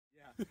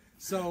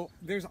So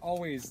there's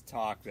always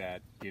talk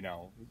that,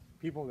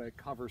 people that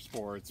cover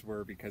sports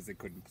were because they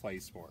couldn't play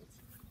sports.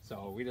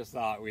 So we just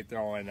thought we'd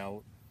throw in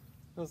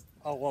just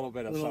a little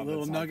bit of something.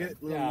 Little nugget?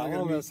 A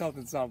little bit of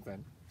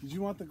something. Did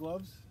you want the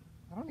gloves?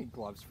 I don't need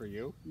gloves for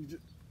you.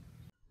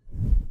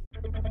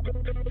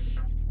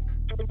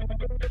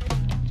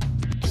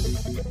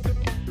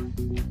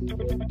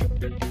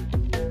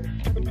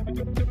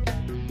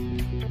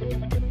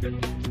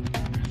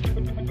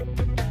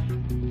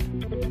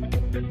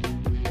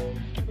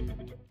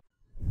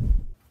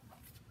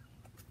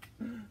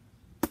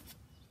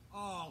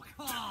 Oh,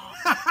 come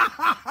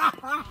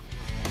on.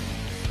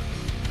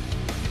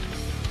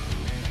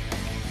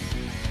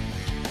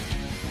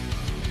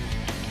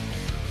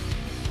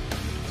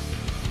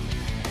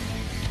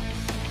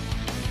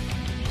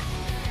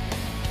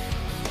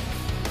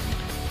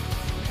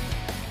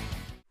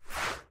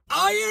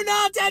 Are you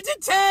not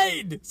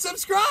entertained?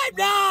 Subscribe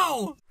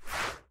now!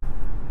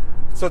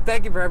 So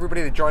thank you for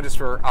everybody that joined us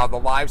for the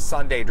live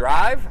Sunday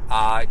drive.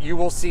 You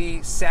will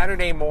see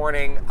Saturday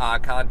morning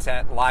live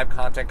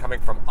content coming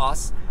from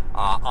us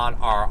on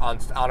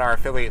our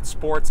affiliate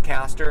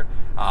Sportscaster.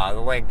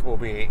 The link will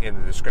be in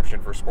the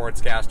description for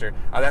Sportscaster.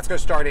 That's going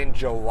to start in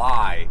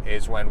July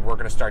is when we're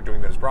going to start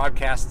doing those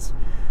broadcasts.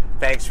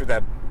 Thanks for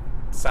the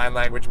sign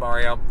language,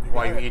 Mario,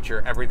 while you eat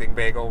your everything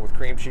bagel with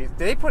cream cheese. Did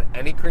they put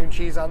any cream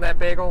cheese on that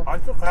bagel? I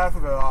took half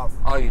of it off.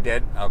 Oh, you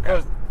did?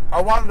 Okay.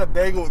 I wanted a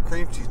bagel with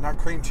cream cheese, not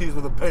cream cheese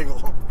with a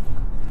bagel.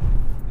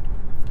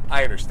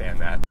 I understand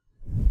that.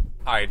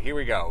 All right, here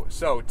we go.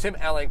 So Tim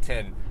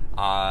Ellington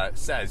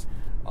says,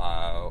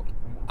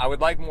 I would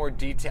like a more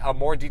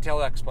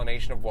detailed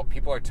explanation of what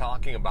people are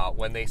talking about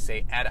when they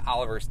say Ed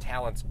Oliver's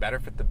talents better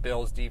fit the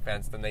Bills'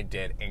 defense than they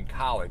did in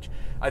college.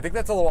 I think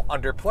that's a little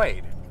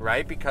underplayed,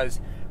 right?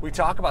 Because we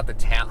talk about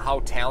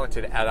how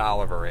talented Ed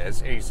Oliver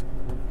is. He's,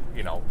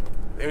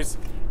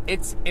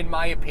 it's in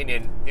my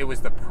opinion, it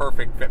was the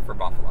perfect fit for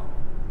Buffalo,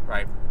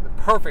 right? The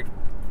perfect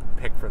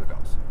pick for the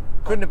Bills.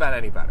 Couldn't have been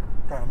any better.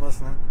 Okay, I'm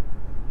listening.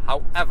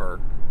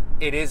 However,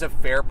 it is a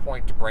fair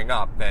point to bring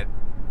up that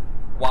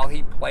while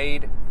he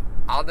played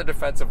on the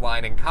defensive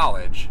line in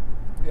college,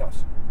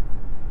 yes,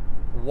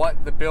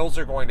 what the Bills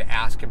are going to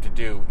ask him to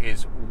do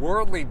is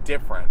worldly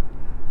different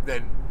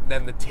than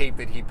the tape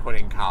that he put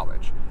in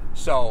college.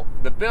 So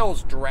the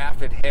Bills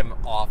drafted him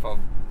off of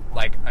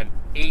like an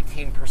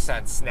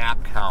 18%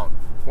 snap count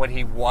when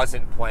he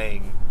wasn't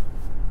playing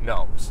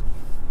nose.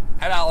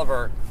 Ed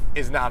Oliver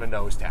is not a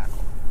nose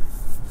tackle,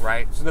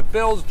 right? So the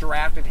Bills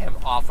drafted him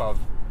off of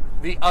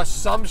the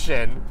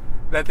assumption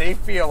that they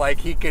feel like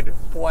he could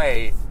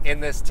play in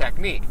this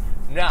technique.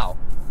 Now,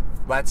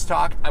 let's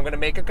talk. I'm going to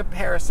make a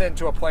comparison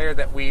to a player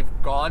that we've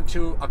gone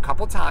to a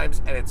couple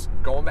times, and it's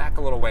going back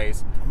a little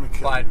ways,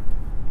 but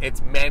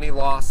it's Manny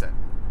Lawson.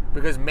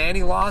 Because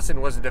Manny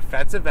Lawson was a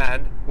defensive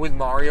end with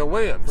Mario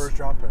Williams. First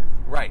round pick.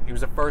 Right. He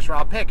was a first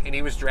round pick, and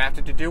he was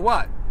drafted to do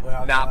what?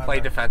 Not play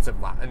defensive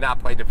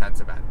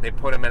end. They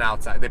put him in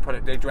outside. They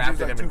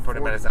drafted him and put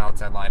him in as an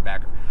outside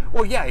linebacker.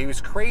 Well, yeah, he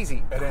was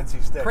crazy. At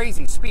NC State.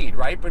 Crazy speed,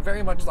 right? But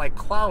very much like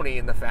Clowney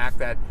in the fact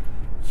that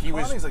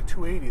Clowney's like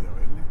 280 though,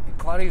 isn't he?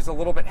 Clowney's a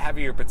little bit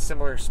heavier, but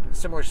similar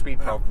speed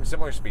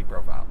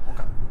profile.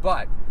 Okay.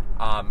 But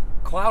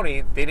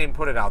Clowney, they didn't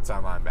put it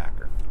outside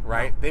linebacker,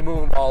 right? No. They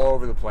move him all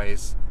over the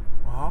place.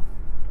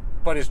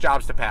 But his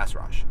job's to pass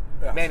rush.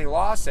 Yes. Manny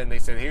Lawson, they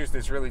said, here's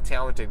this really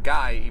talented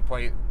guy. He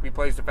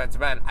plays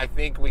defensive end. I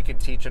think we can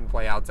teach him to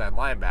play outside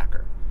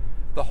linebacker.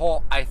 The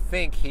whole I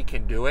think he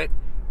can do it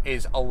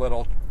is a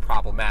little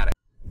problematic.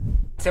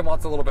 Tim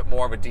wants a little bit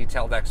more of a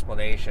detailed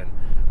explanation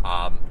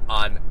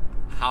on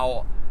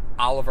how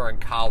Oliver in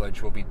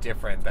college will be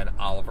different than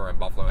Oliver in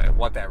Buffalo and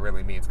what that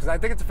really means. Because I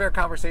think it's a fair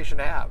conversation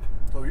to have.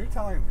 So you're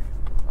telling me.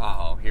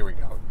 Uh-oh, here we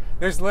go.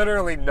 There's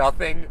literally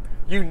nothing.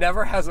 You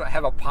never have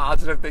a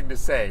positive thing to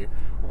say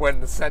when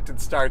the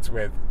sentence starts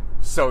with,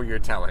 so you're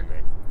telling me.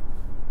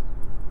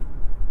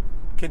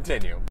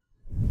 Continue.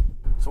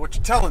 So what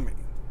you're telling me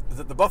is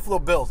that the Buffalo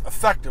Bills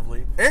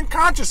effectively and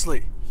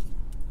consciously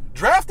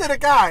drafted a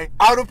guy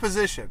out of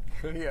position.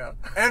 Yeah.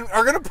 And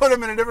are going to put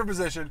him in a different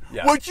position.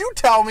 Yeah. What you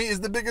tell me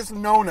is the biggest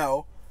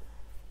no-no.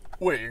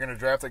 Wait, you're going to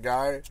draft a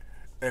guy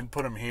and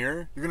put him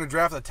here? You're going to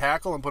draft a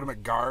tackle and put him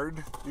at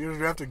guard? You're going to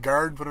draft a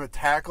guard and put him at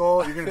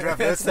tackle? You're going to draft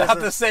this? It's not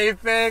the same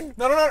thing.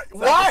 No. It's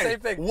Why? Not the same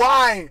thing.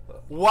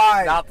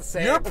 Why? Not the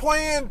same. You're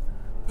playing.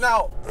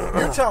 Now,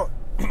 you're telling.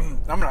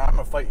 I'm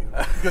gonna fight you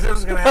because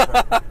here's what's gonna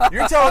happen.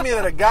 You're telling me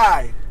that a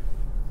guy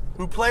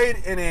who played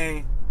in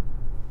a.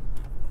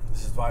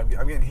 This is why I'm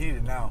getting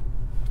heated now.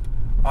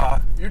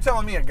 You're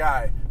telling me a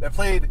guy that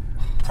played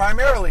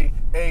primarily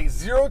a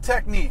zero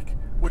technique,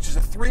 which is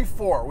a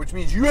 3-4, which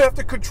means you have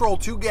to control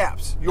two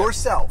gaps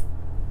yourself.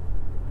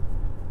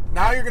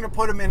 Now you're going to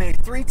put him in a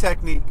 3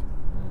 technique.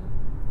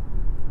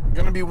 You're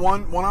going to be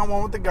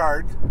one-on-one with the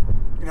guard.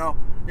 You know,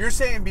 you're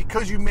saying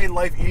because you made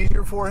life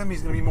easier for him,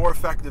 he's going to be more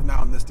effective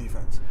now in this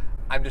defense.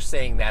 I'm just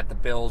saying that the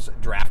Bills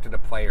drafted a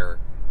player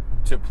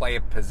to play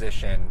a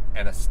position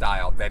and a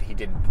style that he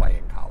didn't play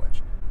in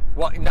college.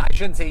 Well, no, I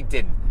shouldn't say he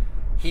didn't.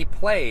 He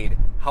played,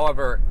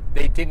 however,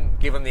 they didn't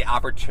give him the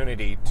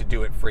opportunity to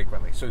do it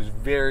frequently. So it was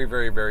very,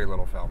 very, very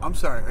little film. I'm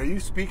sorry. Are you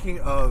speaking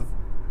of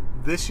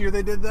this year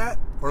they did that,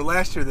 or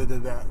last year they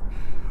did that?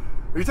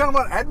 Are you talking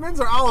about Edmonds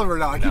or Oliver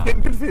now? I keep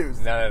getting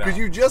confused. No. Because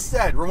you just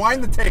said,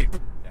 rewind the tape.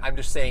 I'm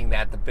just saying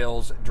that the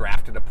Bills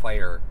drafted a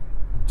player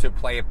to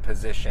play a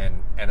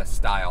position and a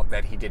style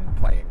that he didn't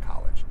play in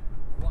college.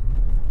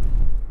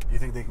 You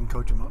think they can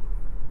coach him up?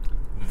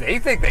 They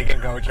think they can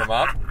coach him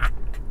up,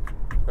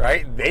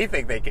 right? They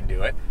think they can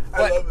do it.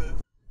 I love it.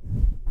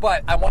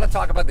 But I want to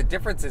talk about the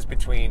differences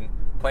between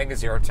playing a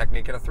zero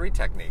technique and a three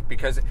technique,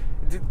 because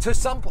to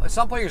some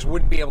players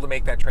wouldn't be able to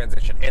make that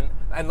transition.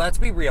 And let's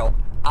be real,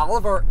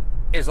 Oliver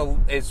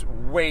is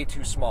way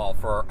too small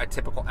for a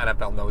typical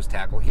NFL nose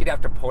tackle. He'd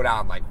have to put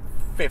on like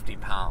 50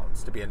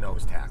 pounds to be a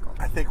nose tackle.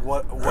 I think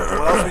what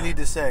else we need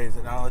to say is,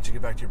 and I'll let you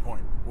get back to your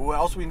point. What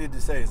else we need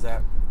to say is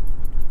that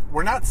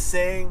we're not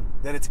saying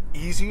that it's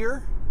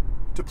easier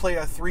to play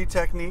a three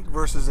technique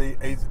versus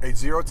a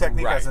zero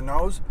technique as a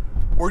nose.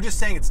 We're just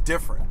saying it's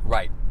different.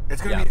 Right.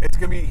 He's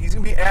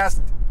gonna be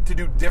asked to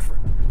do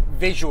different.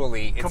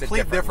 Visually, it's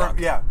complete a different look.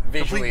 Yeah.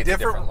 Visually, complete it's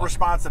different look.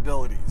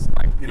 responsibilities.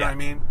 Right. You know what I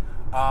mean?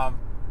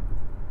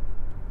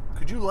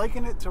 Could you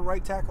liken it to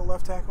right tackle,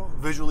 left tackle?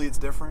 Visually, it's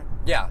different.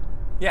 Yeah.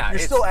 You're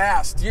still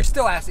asked. You're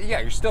still asked. Yeah,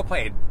 you're still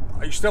playing.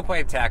 You're still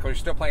playing tackle. You're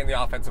still playing the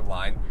offensive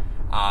line.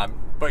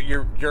 But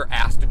you're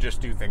asked to just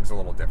do things a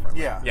little different.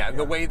 Yeah. And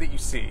the way that you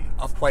see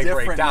a play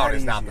Different, breakdown not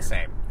is not the easier.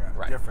 same.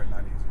 Yeah, Right. Different,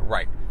 not easier.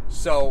 Right.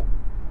 So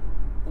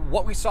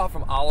what we saw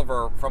from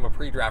Oliver from a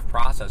pre-draft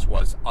process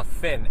was a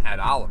thin Ed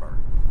Oliver,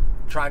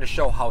 trying to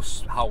show how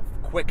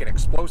quick and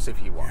explosive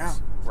he was. Yeah.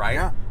 Right.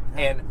 Yeah.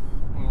 And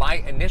my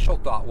initial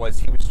thought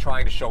was he was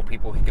trying to show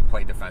people he could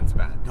play defensive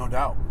end. No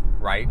doubt.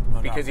 Right?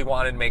 No Because doubt. he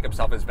wanted to make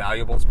himself as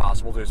valuable as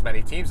possible to as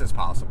many teams as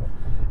possible.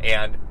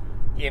 And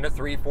in a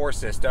 3-4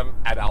 system,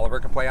 Ed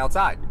Oliver can play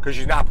outside because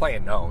you're not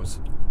playing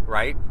nose,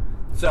 right?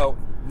 So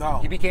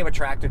he became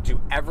attracted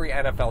to every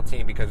NFL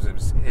team because of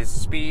his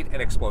speed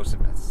and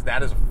explosiveness.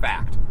 That is a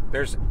fact.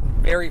 There's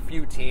very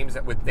few teams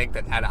that would think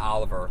that Ed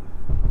Oliver,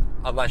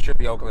 unless you're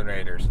the Oakland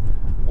Raiders,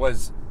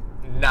 was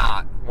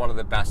not one of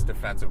the best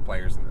defensive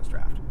players in this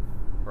draft,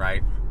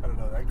 right? I don't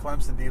know. That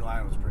Clemson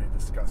D-line was pretty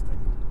disgusting.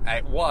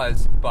 It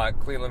was, but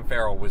Cleveland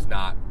Farrell was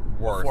not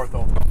worth Fourth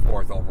the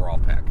fourth overall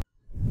pick.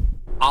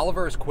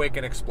 Oliver is quick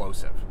and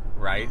explosive,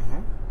 right?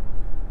 Mm-hmm.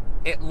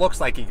 It looks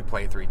like he can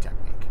play a three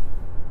technique.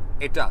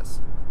 It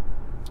does.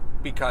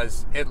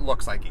 Because it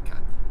looks like he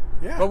can.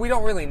 Yeah. But we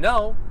don't really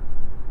know.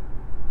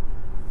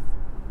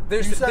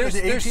 There's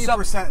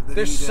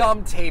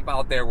some tape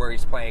out there where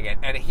he's playing it,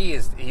 and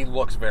he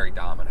looks very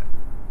dominant.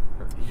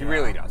 He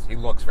really does. He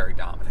looks very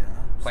dominant.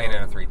 Yeah. Playing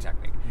in a three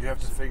technique. You have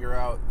to figure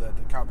out that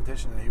the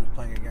competition that he was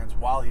playing against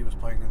while he was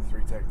playing in the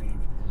three technique,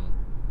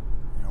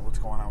 you know, what's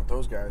going on with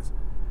those guys.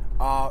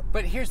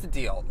 But here's the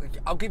deal.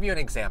 I'll give you an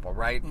example,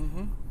 right?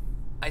 Mm-hmm.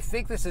 I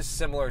think this is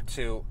similar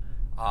to,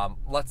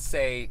 let's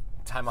say,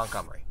 Ty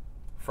Montgomery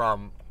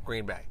from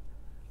Green Bay.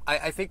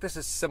 I think this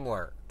is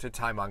similar to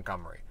Ty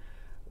Montgomery.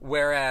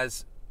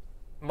 Whereas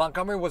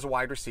Montgomery was a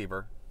wide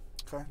receiver,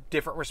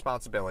 different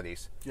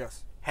responsibilities.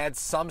 Yes. Had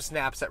some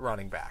snaps at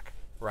running back,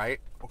 right?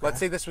 Okay. Let's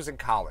say this was in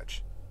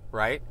college,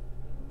 right?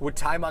 Would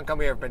Ty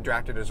Montgomery have been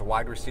drafted as a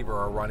wide receiver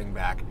or a running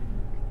back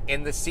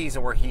in the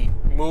season where he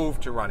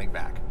moved to running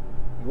back?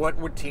 What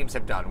would teams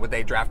have done? Would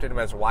they drafted him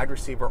as a wide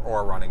receiver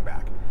or a running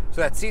back?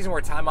 So that season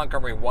where Ty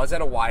Montgomery was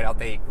at a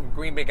wideout,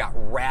 Green Bay got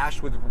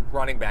rashed with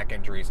running back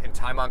injuries, and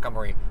Ty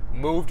Montgomery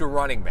moved to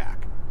running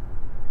back.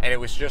 And it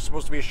was just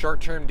supposed to be a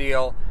short-term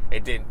deal.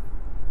 It didn't.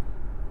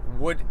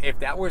 If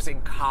that was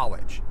in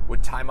college,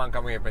 would Ty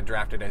Montgomery have been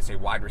drafted as a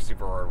wide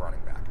receiver or a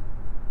running back?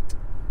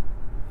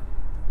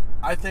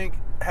 I think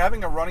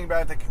having a running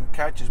back that can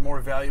catch is more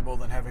valuable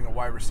than having a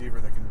wide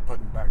receiver that can put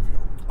in the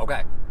backfield.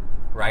 Okay.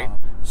 Right?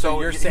 So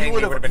you're saying he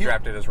would have been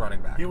drafted as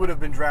running back? He would have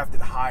been drafted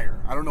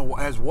higher. I don't know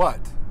as what.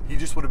 He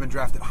just would have been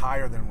drafted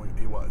higher than what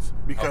he was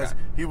because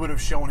he would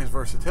have shown his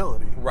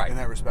versatility in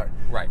that respect.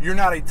 Right. You're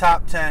not a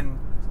top 10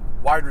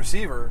 wide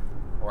receiver.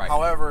 Right.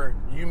 However,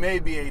 you may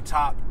be a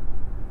top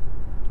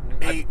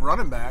 8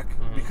 running back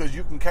because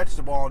you can catch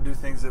the ball and do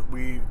things that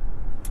we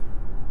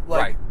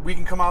like. We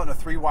can come out in a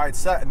 3-wide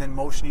set and then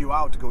motion you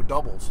out to go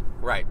doubles.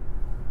 Right.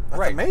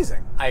 That's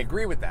amazing. I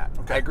agree with that.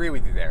 Okay. I agree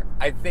with you there.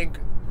 I think,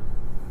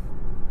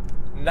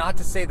 not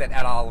to say that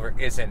Ed Oliver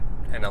isn't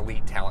an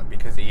elite talent,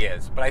 because he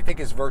is, but I think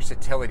his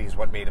versatility is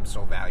what made him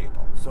so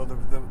valuable. So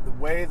the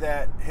way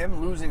that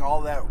him losing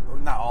all that,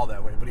 not all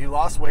that weight, but he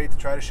lost weight to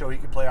try to show he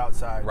could play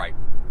outside. Right.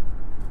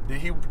 Did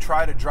he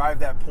try to drive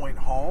that point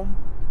home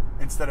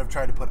instead of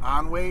try to put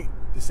on weight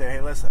to say,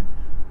 hey, listen,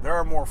 there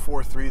are more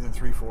 4.3 than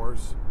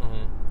 3.4s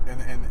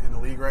in the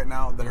league right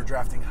now that are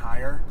drafting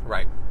higher.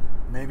 Right.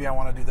 Maybe I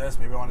want to do this.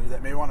 Maybe I want to do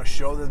that. Maybe I want to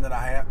show them that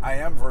I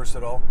am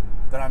versatile,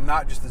 that I'm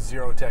not just a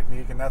zero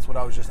technique, and that's what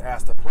I was just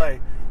asked to play,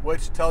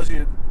 which tells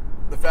you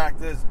the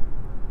fact is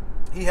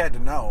he had to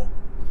know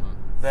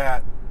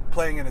that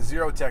playing in a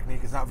zero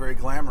technique is not very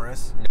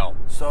glamorous. No.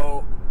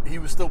 So he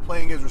was still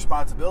playing his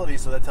responsibility,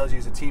 so that tells you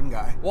he's a team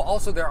guy. Well,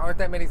 also, there aren't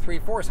that many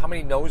 3-4s. How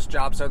many nose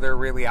jobs are there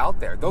really out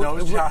there?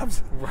 Nose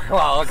jobs?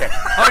 Well, okay.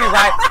 How many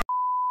right?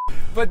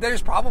 But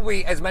there's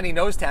probably as many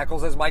nose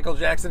tackles as Michael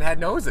Jackson had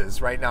noses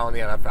right now in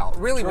the NFL.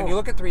 Really, when you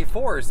look at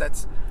 3-4s,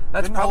 that's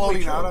Didn't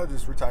probably Paulo true.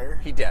 just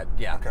retire? He did,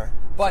 yeah. Okay.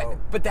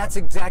 But that's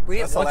exactly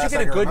it. That's the Once you last get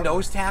I a can good remember.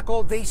 nose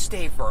tackle, they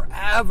stay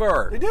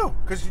forever. They do,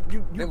 because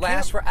you They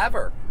last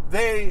forever.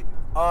 They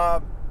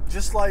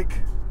just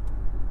like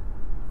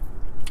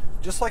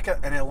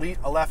an elite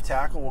left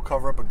tackle will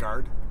cover up a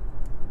guard.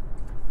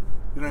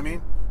 You know what I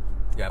mean?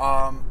 Yep.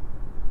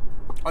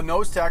 A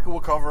nose tackle will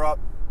cover up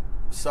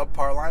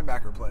subpar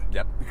linebacker play.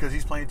 Yep. Because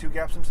he's playing two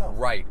gaps himself.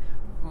 Right.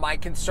 My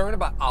concern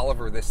about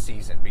Oliver this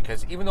season,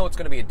 because even though it's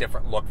going to be a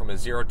different look from a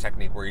zero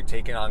technique where you're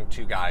taking on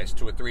two guys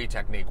to a three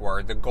technique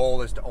where the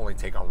goal is to only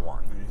take on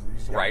one.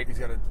 Right? He's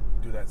got to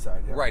do that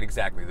side. Yeah. Right,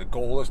 exactly. The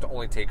goal is to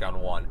only take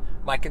on one.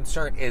 My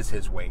concern is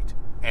his weight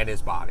and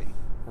his body,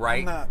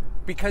 right?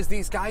 Because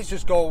these guys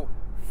just go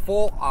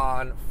full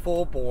on,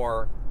 full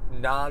bore,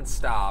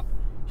 nonstop.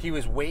 He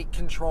was weight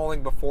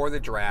controlling before the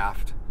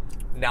draft.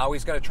 Now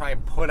he's going to try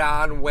and put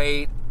on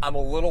weight. I'm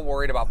a little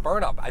worried about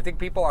burnup. I think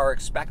people are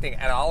expecting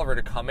Ed Oliver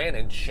to come in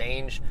and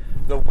change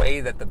the way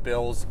that the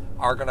Bills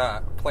are going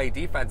to play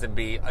defense and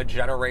be a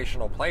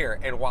generational player.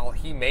 And while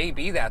he may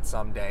be that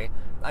someday,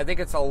 I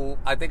think it's a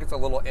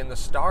little in the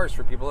stars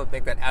for people to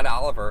think that Ed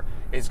Oliver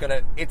is going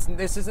to.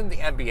 This isn't the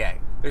NBA.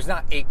 There's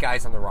not 8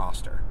 guys on the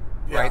roster.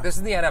 Yeah. Right? This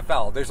is the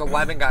NFL. There's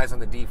 11 guys on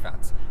the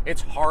defense.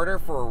 It's harder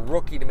for a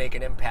rookie to make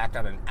an impact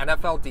on an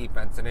NFL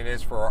defense than it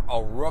is for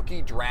a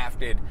rookie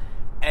drafted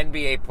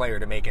NBA player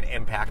to make an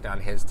impact on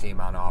his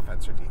team on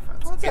offense or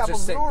defense. Well, it's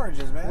apples and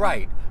oranges, man.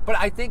 Right. But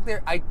I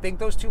think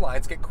those two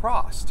lines get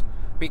crossed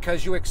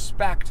because you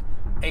expect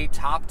a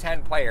top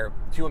 10 player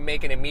to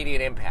make an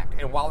immediate impact.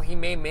 And while he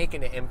may make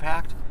an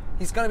impact,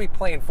 he's going to be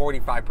playing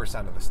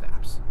 45% of the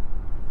snaps.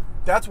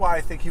 That's why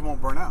I think he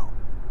won't burn out.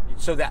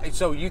 So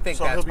you think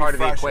So that's he'll be part of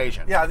the fresh.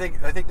 equation? Yeah, I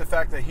think the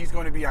fact that he's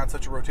going to be on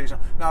such a rotation.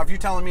 Now, if you're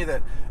telling me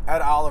that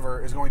Ed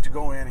Oliver is going to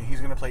go in and he's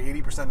going to play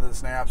 80% of the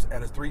snaps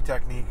at a three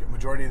technique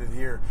majority of the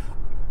year,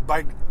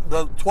 by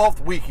the 12th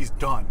week he's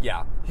done.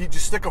 Yeah. He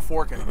just stick a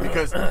fork in it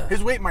because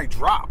his weight might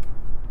drop.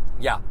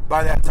 Yeah.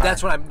 By that time.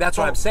 That's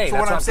what I'm saying. So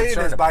that's what I'm saying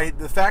is about. by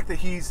the fact that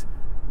he's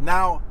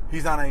on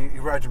a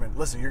regimen.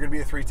 Listen, you're going to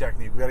be a three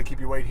technique. We got to keep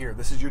your weight here.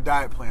 This is your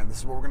diet plan. This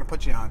is what we're going to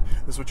put you on.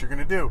 This is what you're going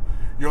to do.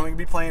 You're only going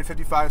to be playing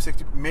 55,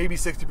 60, maybe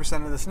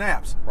 60% of the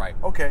snaps. Right.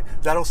 Okay.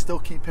 That'll still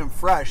keep him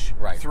fresh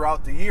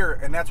throughout the year,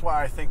 and that's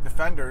why I think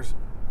defenders,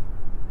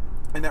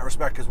 in that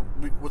respect, because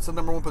what's the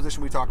number one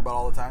position we talk about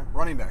all the time?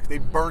 Running backs. They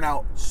burn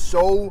out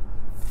so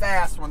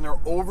fast when they're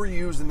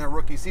overused in their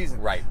rookie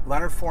season. Right.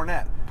 Leonard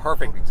Fournette.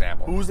 Perfect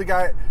example. Who's the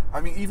guy? I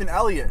mean, even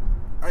Elliott.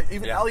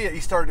 Elliott, he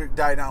started to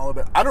die down a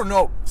little bit. I don't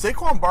know.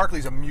 Saquon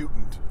Barkley's a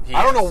mutant.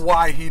 I don't know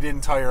why he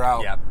didn't tire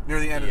out near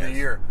the end of the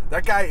year.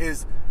 That guy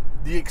is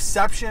the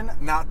exception,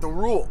 not the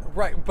rule.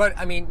 Right, but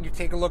I mean, you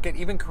take a look at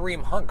even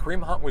Kareem Hunt.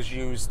 Kareem Hunt was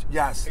used.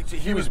 Yes,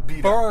 he was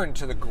burned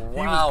to the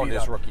ground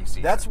his rookie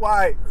season. That's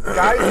why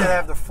guys that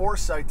have the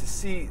foresight to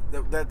see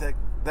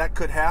that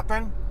could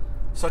happen,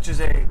 such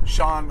as a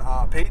Sean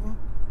Payton.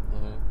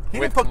 He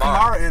didn't put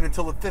Kamara in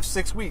until the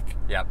 5th, 6th week.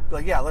 Yep.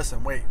 Like, yeah,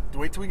 listen, wait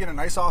till we get a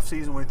nice off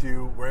season with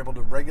you. We're able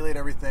to regulate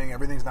everything.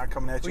 Everything's not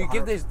coming at you. Well,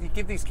 you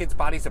give these kids'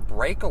 bodies a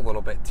break a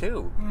little bit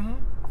too. Mm-hmm.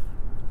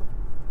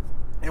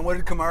 And what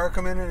did Kamara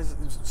come in his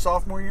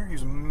sophomore year? He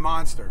was a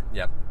monster.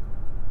 Yep.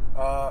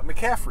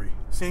 McCaffrey,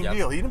 same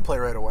deal. He didn't play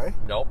right away.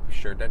 Nope,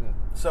 sure didn't.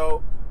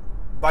 So,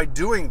 by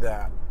doing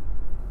that,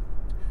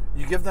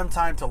 you give them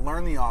time to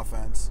learn the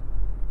offense,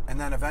 and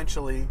then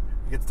eventually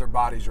you get their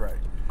bodies right.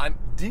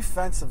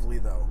 Defensively,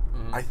 though,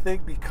 I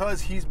think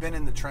because he's been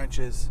in the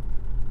trenches,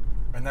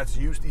 and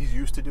he's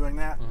used to doing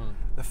that.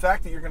 The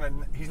fact that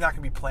he's not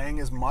going to be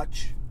playing as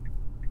much.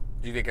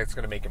 Do you think it's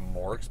going to make him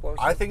more explosive?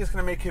 I think it's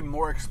going to make him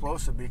more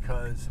explosive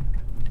because.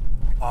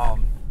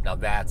 Now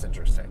that's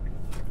interesting.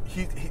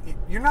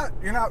 You're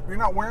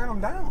not wearing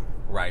him down.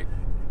 Right.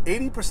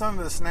 80%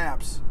 of the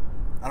snaps.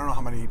 I don't know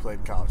how many he played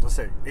in college. Let's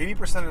say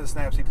 80% of the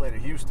snaps he played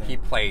at Houston. He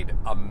played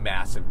a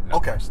massive number.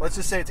 Okay, let's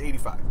just say it's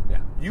 85. Yeah.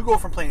 You go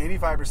from playing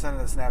 85%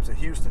 of the snaps at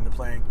Houston to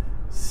playing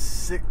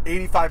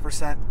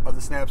 85% of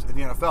the snaps in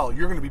the NFL.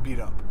 You're going to be beat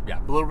up. Yeah.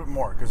 A little bit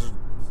more because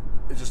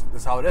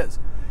that's how it is.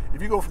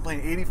 If you go from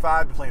playing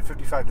 85 to playing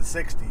 55 to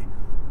 60,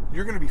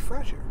 you're going to be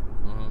fresher.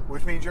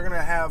 Which means you're going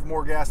to have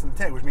more gas in the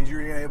tank. Which means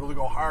you're going to be able to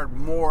go hard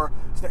more.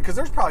 Because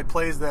there's probably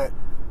plays that.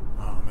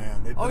 Oh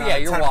man! You're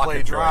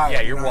walking through.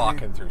 You're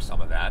walking through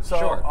some of that. So,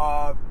 sure.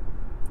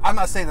 I'm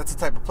not saying that's the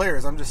type of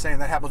players. I'm just saying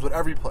that happens with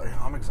every play.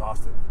 I'm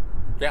exhausted.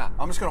 Yeah.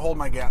 I'm just going to hold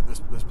my gap this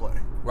play.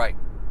 Right.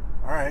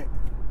 All right.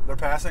 They're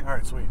passing. All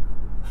right, sweet.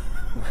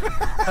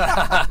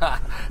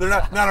 They're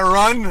not a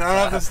run. I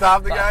don't have to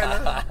stop the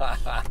guy.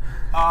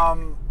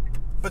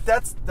 But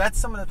that's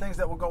some of the things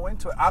that will go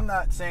into it. I'm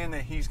not saying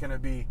that he's going to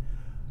be,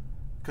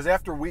 because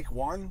after week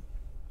 1,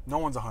 No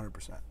one's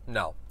 100%.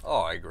 No.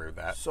 Oh, I agree with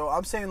that. So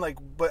I'm saying, like,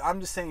 but I'm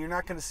just saying you're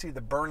not going to see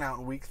the burnout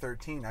in week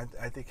 13.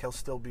 I think he'll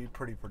still be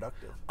pretty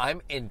productive.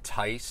 I'm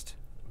enticed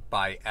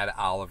by Ed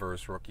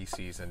Oliver's rookie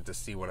season to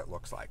see what it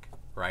looks like,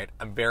 right?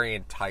 I'm very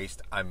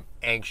enticed. I'm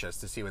anxious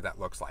to see what that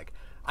looks like.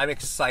 I'm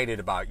excited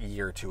about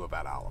year 2 of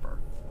Ed Oliver.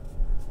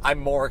 I'm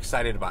more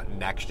excited about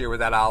next year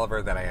with Ed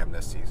Oliver than I am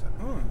this season.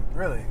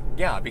 Really?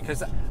 Yeah,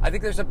 because I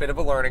think there's a bit of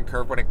a learning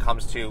curve when it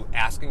comes to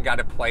asking a guy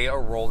to play a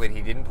role that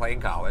he didn't play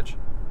in college,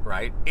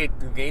 right? The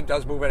game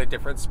does move at a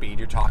different speed.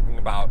 You're talking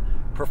about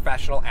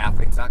professional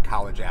athletes, not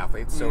college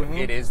athletes, so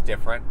it is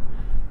different.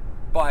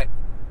 But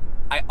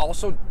I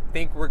also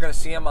think we're going to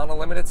see him on a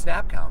limited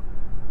snap count.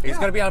 He's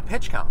going to be on a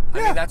pitch count.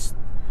 I mean,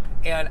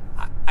 and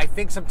I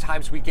think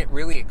sometimes we get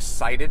really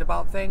excited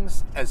about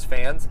things as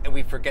fans, and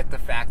we forget the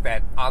fact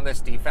that on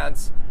this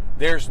defense,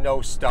 there's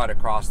no stud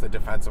across the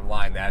defensive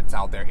line that's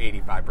out there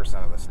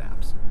 85% of the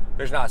snaps.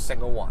 There's not a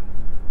single one.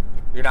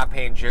 You're not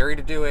paying Jerry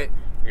to do it.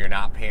 You're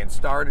not paying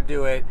Starr to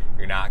do it.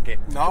 You're not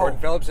getting Jordan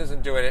Phillips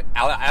isn't doing it.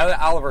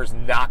 Oliver is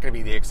not going to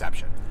be the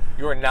exception.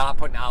 You are not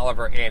putting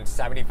Oliver in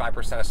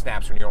 75% of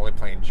snaps when you're only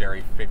playing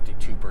Jerry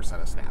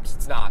 52% of snaps.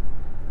 It's not.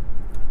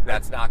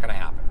 That's not going to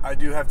happen. I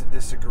do have to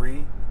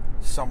disagree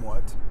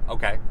somewhat.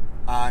 Okay.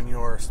 On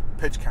your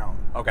pitch count.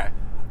 Okay.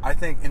 I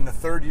think in the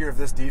third year of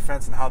this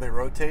defense and how they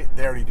rotate,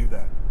 they already do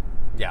that.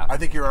 Yeah. I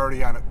think you're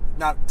already on it.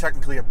 Not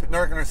technically. They're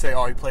not going to say,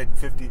 "Oh, he played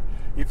 50.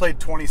 He played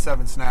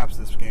 27 snaps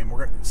this game.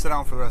 We're going to sit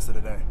down for the rest of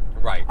the day."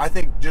 Right. I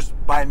think just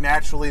by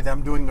naturally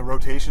them doing the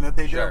rotation that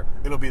they do,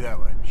 it'll be that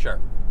way. Sure.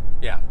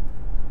 Yeah.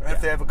 And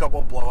if they have a couple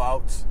of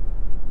blowouts,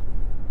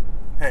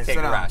 hey, take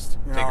a rest.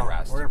 Take a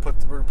rest. We're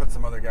gonna put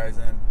some other guys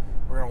in.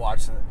 We're gonna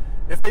watch them.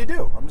 If they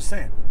do, I'm just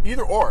saying,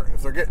 either or.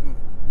 If they're getting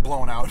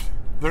blown out,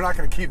 they're not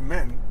gonna keep him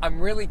in. I'm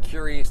really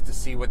curious to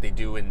see what they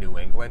do in New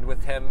England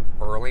with him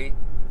early,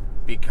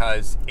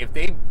 because if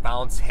they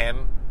bounce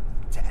him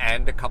to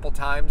end a couple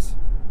times,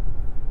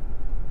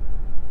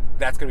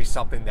 that's going to be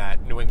something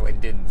that New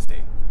England didn't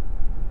see,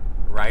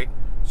 right?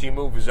 So you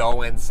move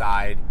Zoe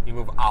inside, you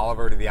move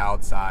Oliver to the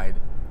outside,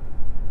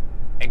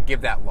 and give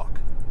that look.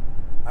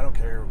 I don't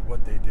care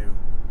what they do,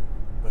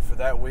 but for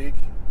that week,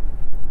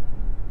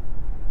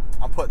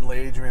 I'm putting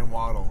Adrian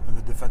Waddle in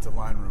the defensive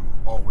line room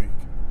all week.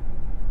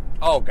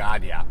 Oh,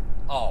 God, yeah.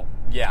 Oh,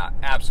 yeah,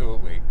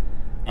 absolutely.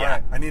 Yeah. All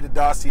right, I need a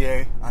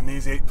dossier on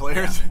these 8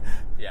 players.